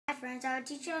friends, I will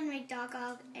teach you how to make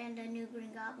Docock and a new Green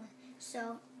Goblin.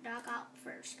 So, Docock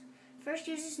first. First,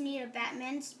 you just need a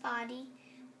Batman's body,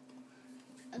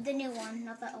 the new one,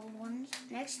 not the old ones.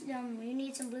 Next, you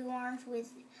need some blue arms with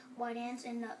white hands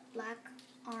and a black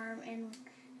arm and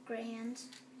gray hands.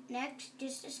 Next,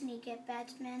 just need to get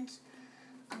Batman's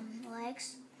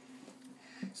legs.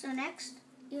 So next,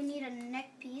 you need a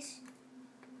neck piece.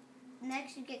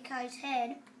 Next, you get Kai's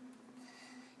head.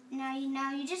 Now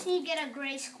you just need to get a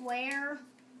gray square.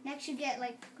 Next, you get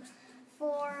like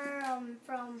 4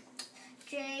 from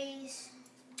Jay's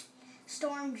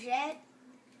Storm Jet,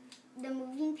 the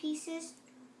moving pieces.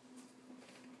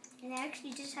 Next,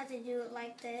 you just have to do it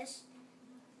like this.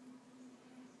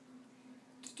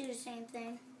 Just do the same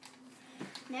thing.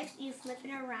 Next, you flip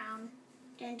it around,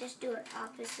 then just do it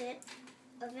opposite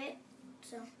of it.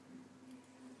 So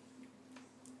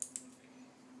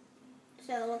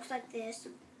it looks like this.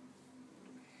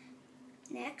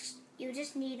 Next, you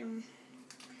just need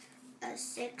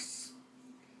 6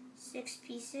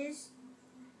 pieces.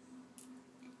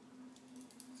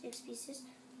 6 pieces.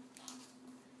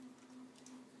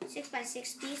 6 by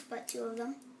 6 piece, but 2 of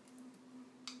them.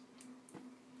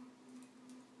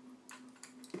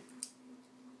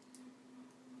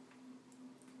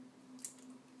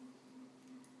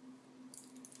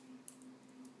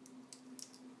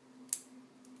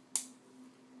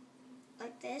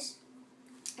 Like this.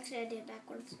 Actually, I did it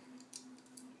backwards.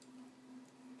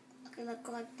 Okay, look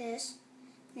like this.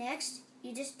 Next,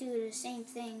 you just do the same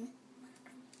thing.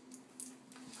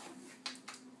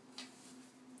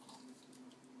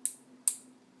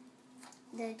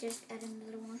 Then just add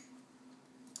another one.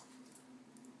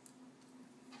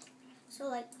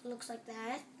 So looks like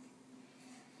that.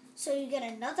 So you get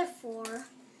another 4,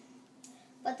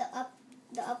 but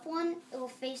the up one, it will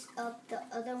face up. The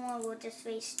other one will just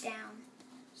face down.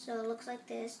 So it looks like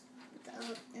this. The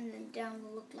up and then down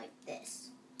will look like this.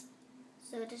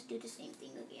 So just do the same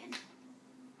thing again.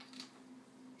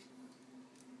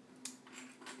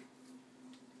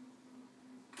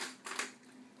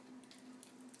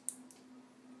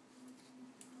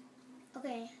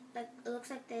 Okay, it looks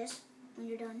like this when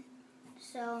you're done.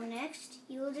 So next,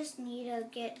 you will just need to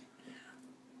get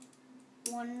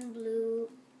 1 blue.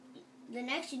 The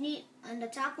next, you need on the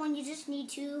top one, you just need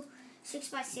 2 6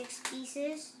 by 6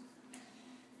 pieces.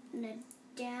 And then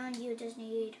down, you just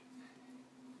need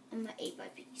 8 by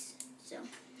piece. So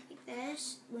like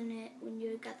this. When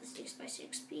you got the 6 by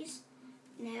 6 piece,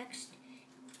 next,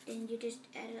 then you just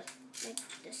add it like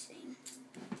the same.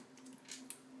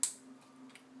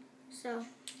 So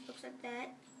looks like that.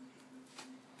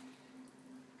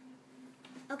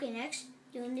 Okay, next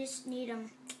you just need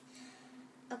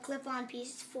a clip-on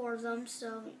piece, 4 of them,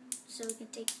 so we can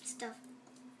take stuff.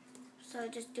 So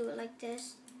just do it like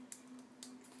this,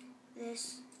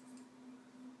 this,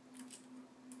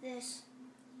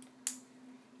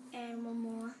 and 1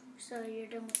 more. So you're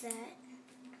done with that.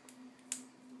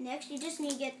 Next, you just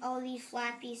need to get all these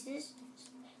flat pieces,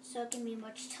 so it can be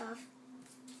much tough.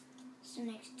 So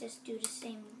next, just do the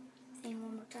same thing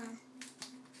 1 more time,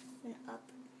 and up.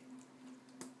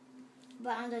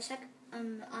 But on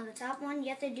the top one, you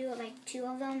have to do like 2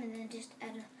 of them, and then just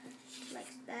add like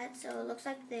that. So it looks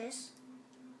like this.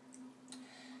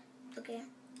 Okay.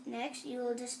 Next, you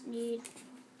will just need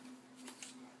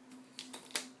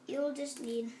 2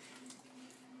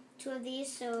 of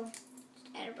these. So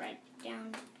just add it right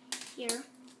down here.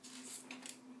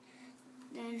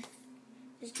 Then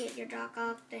just get your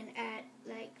Docock, then add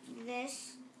like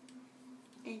this,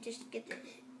 and just get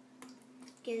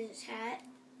his hat,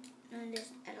 and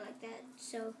just add it like that.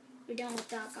 So you're done with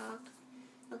Docock.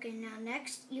 Okay, now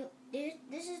next,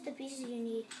 this is the pieces you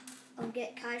need.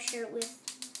 Get Kai's shirt with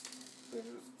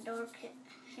dark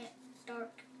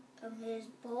his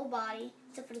whole body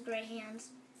except for the gray hands,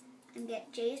 and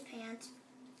get Jay's pants,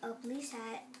 a police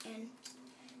hat, and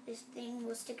this thing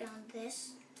will stick on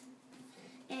this.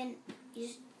 And you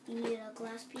need a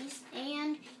glass piece,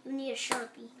 and you need a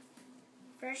Sharpie.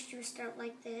 First, you start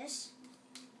like this,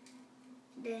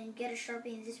 then get a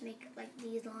Sharpie and just make like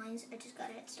these lines. I just got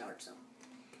a head start, so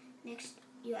next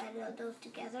you add those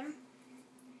together.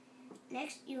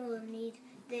 Next, you will need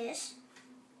this.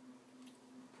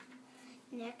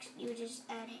 Next, you just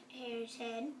add Harry's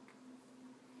head.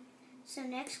 So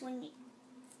next, when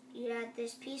you add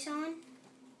this piece on,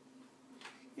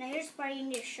 now here's the part you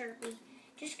need a Sharpie.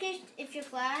 Just in case if your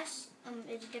glass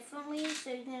is differently, so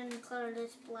you can color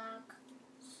this black.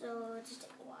 So it just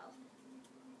take a while.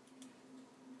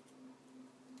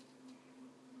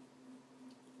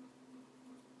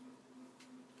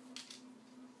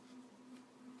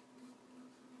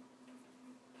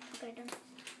 Okay, done.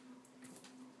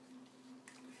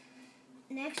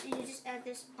 next, you just add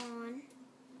this on.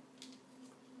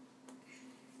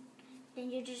 Then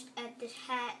you just add this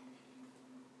hat,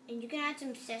 and you can add some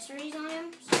accessories on him.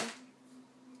 So,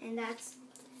 and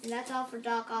that's all for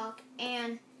Docock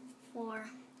and for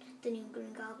the new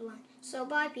Green Goblin. So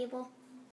bye, people.